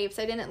of the tapes,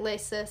 I didn't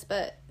list this,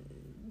 but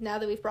now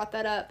that we've brought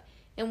that up,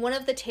 in one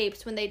of the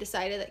tapes when they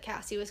decided that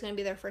Cassie was going to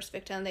be their first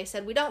victim, they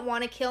said, we don't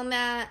want to kill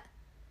Matt,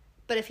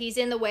 but if he's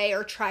in the way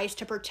or tries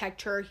to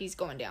protect her, he's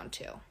going down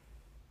too.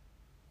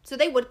 So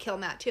they would kill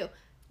Matt too.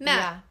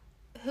 Matt,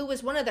 who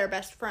was one of their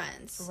best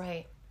friends.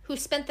 Right. Who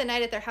spent the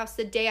night at their house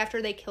the day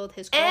after they killed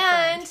his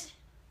girlfriend.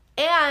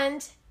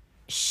 And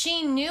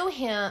she knew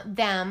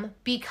them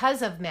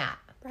because of Matt.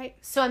 Right.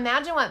 So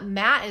imagine what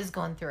Matt is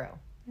going through.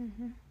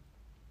 Mm-hmm.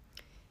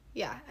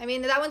 Yeah. I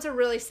mean, that one's a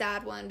really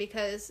sad one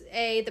because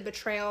A, the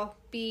betrayal.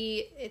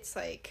 B, it's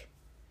like...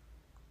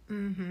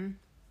 Mm-hmm.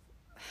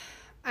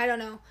 I don't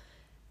know.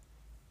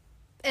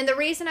 And the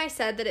reason I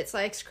said that it's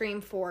like Scream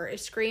 4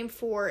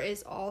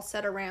 is all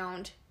set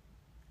around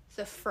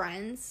the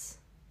friends.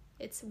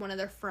 It's one of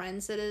their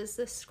friends that is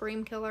the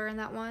Scream killer in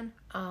that one.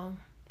 Oh.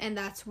 And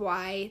that's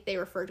why they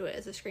refer to it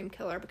as a Scream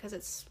killer, because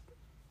it's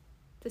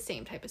the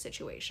same type of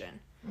situation.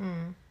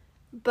 Mm.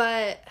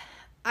 But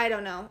I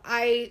don't know.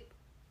 I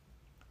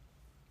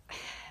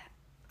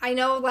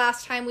know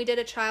last time we did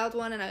a child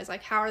one, and I was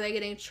like, how are they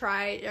getting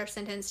tried or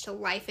sentenced to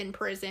life in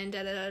prison?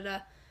 Da da da da.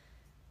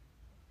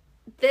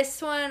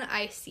 This one,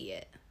 I see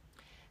it.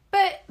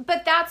 But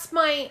that's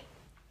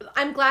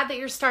I'm glad that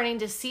you're starting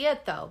to see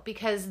it, though,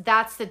 because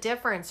that's the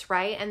difference,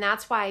 right? And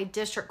that's why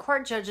district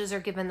court judges are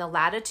given the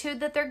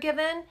latitude that they're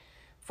given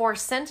for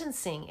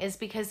sentencing, is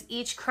because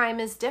each crime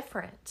is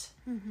different.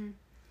 Mm-hmm.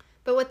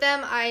 But with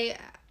them, I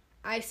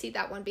see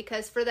that one,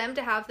 because for them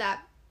to have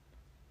that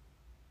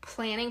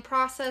planning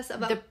process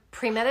of the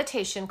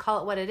premeditation,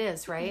 call it what it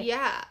is, right?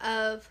 Yeah,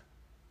 of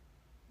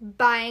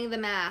buying the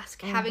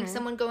mask, having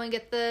someone go and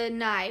get the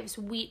knives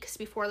weeks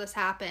before this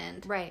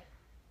happened. Right.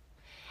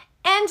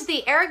 And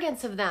the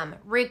arrogance of them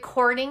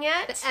recording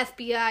it. The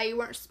FBI, you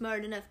weren't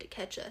smart enough to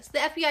catch us. The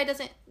FBI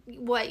doesn't,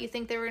 you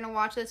think they were going to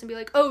watch this and be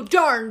like, oh,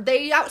 darn,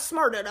 they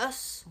outsmarted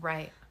us.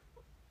 Right.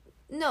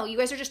 No, you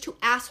guys are just 2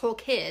 asshole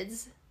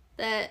kids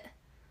that,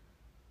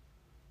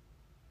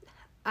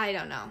 I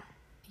don't know.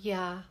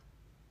 Yeah.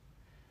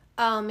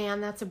 Oh,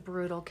 man, that's a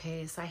brutal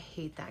case. I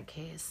hate that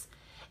case.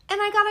 And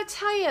I got to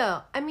tell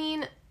you, I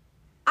mean,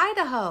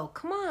 Idaho,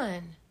 come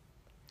on.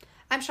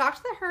 I'm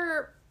shocked that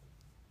her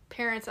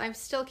parents, I'm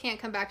still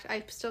coming back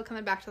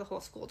to the whole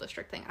school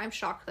district thing. I'm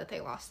shocked that they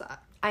lost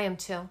that. I am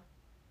too.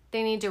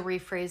 They need to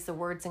rephrase the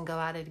words and go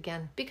at it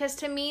again. Because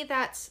to me,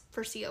 that's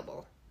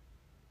foreseeable.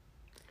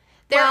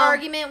 Their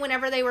argument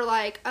whenever they were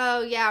like,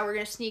 oh yeah, we're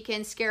going to sneak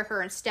in, scare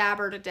her, and stab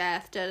her to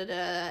death,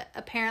 da-da-da.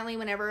 Apparently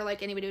whenever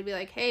like anybody would be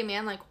like, hey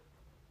man, like,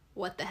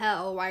 what the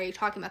hell? Why are you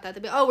talking about that?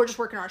 They'd be, oh, we're just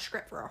working on our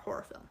script for our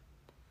horror film.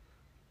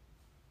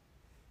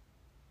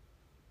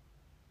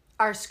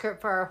 Our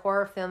script for our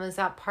horror film, is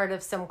that part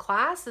of some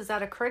class? Is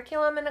that a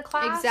curriculum in a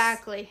class?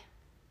 Exactly.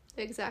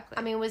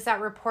 I mean, was that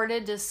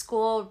reported to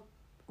school?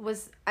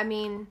 I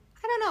don't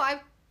know.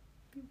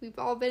 We've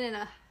all been in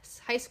a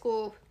high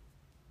school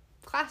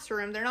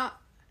classroom. They're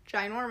not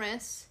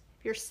ginormous.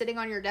 If you're sitting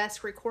on your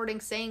desk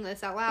recording, saying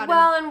this out loud.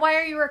 Well, and why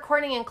are you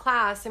recording in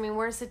class? I mean,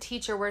 where's the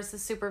teacher? Where's the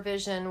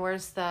supervision?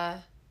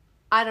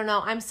 I don't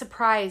know. I'm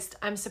surprised.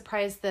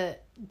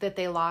 that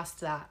they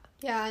lost that.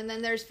 Yeah, and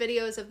then there's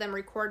videos of them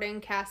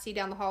recording Cassie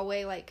down the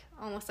hallway, like,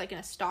 almost like in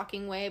a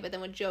stalking way, but then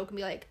would joke and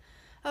be like,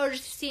 oh, we're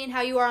just seeing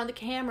how you are on the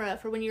camera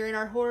for when you're in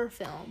our horror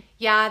film.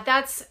 Yeah,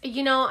 that's,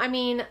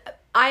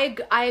 I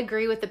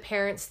agree with the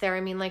parents there.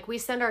 I mean, like, we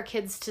send our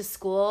kids to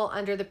school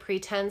under the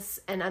pretense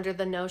and under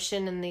the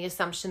notion and the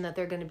assumption that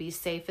they're going to be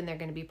safe and they're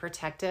going to be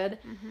protected.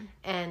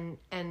 Mm-hmm.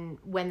 And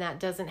when that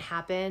doesn't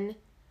happen,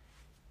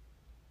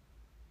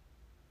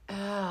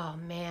 oh,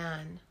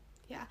 man.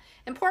 Yeah,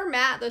 and poor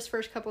Matt those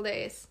first couple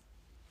days.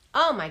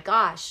 Oh my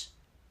gosh.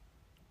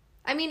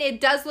 I mean, it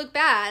does look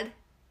bad.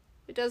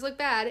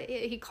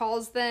 He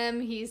calls them.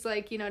 He's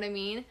like, you know what I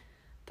mean?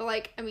 But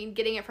like, I mean,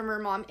 getting it from her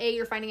mom. A,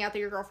 you're finding out that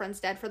your girlfriend's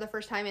dead for the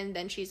first time. And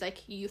then she's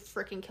like, you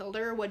freaking killed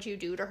her. What'd you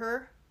do to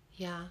her?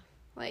 Yeah.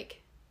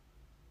 Like.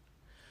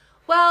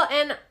 Well,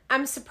 and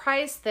I'm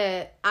surprised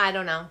that, I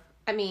don't know.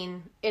 I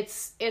mean,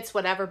 it's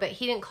whatever. But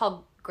he didn't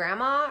call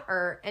grandma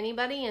or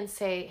anybody and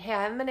say, hey,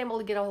 I haven't been able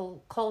to get a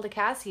hold of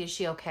Cassie. Is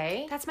she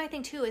okay? That's my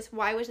thing too, is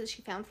why was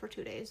she found for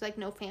 2 days? Like,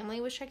 no family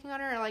was checking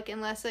on her? Or like,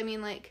 unless, I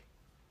mean, like,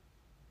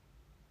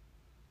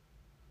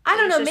 I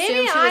don't know. Just Maybe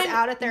assume she was I'm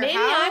out at their maybe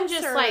house, I'm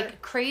just or-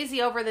 like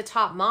crazy over the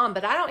top mom,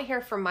 but I don't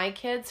hear from my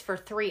kids for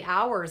 3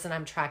 hours, and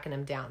I'm tracking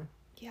them down.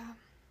 Yeah.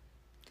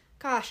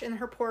 Gosh, and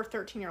her poor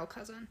 13-year-old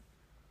cousin.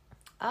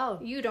 Oh,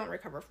 You don't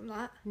recover from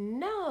that.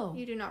 no,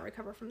 You do not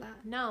recover from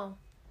that. no.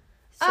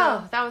 So,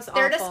 Oh, that was awful.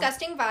 they're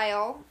disgusting,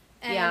 vile,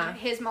 and Yeah.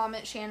 his mom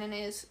at Shannon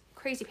is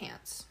crazy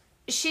pants.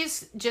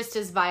 She's just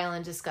as vile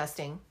and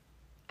disgusting,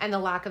 and the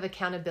lack of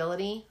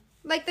accountability.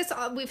 Like this,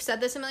 we've said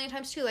this a million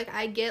times too. Like,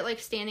 I get like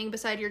standing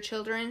beside your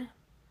children.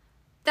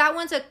 That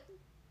one's a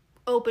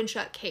open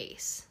shut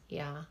case.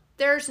 Yeah,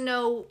 There's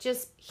no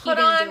just he put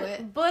didn't on, do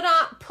it.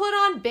 put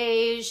on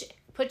beige.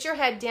 Put your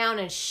head down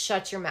and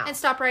shut your mouth. And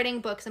stop writing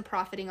books and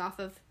profiting off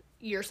of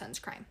your son's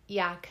crime.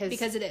 Yeah,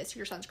 Because it is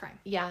your son's crime.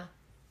 Yeah,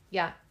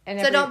 yeah. And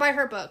So don't buy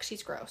her book.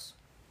 She's gross.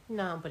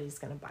 Nobody's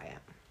gonna buy it.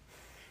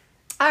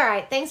 All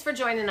right. Thanks for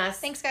joining us.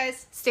 Thanks,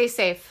 guys. Stay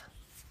safe.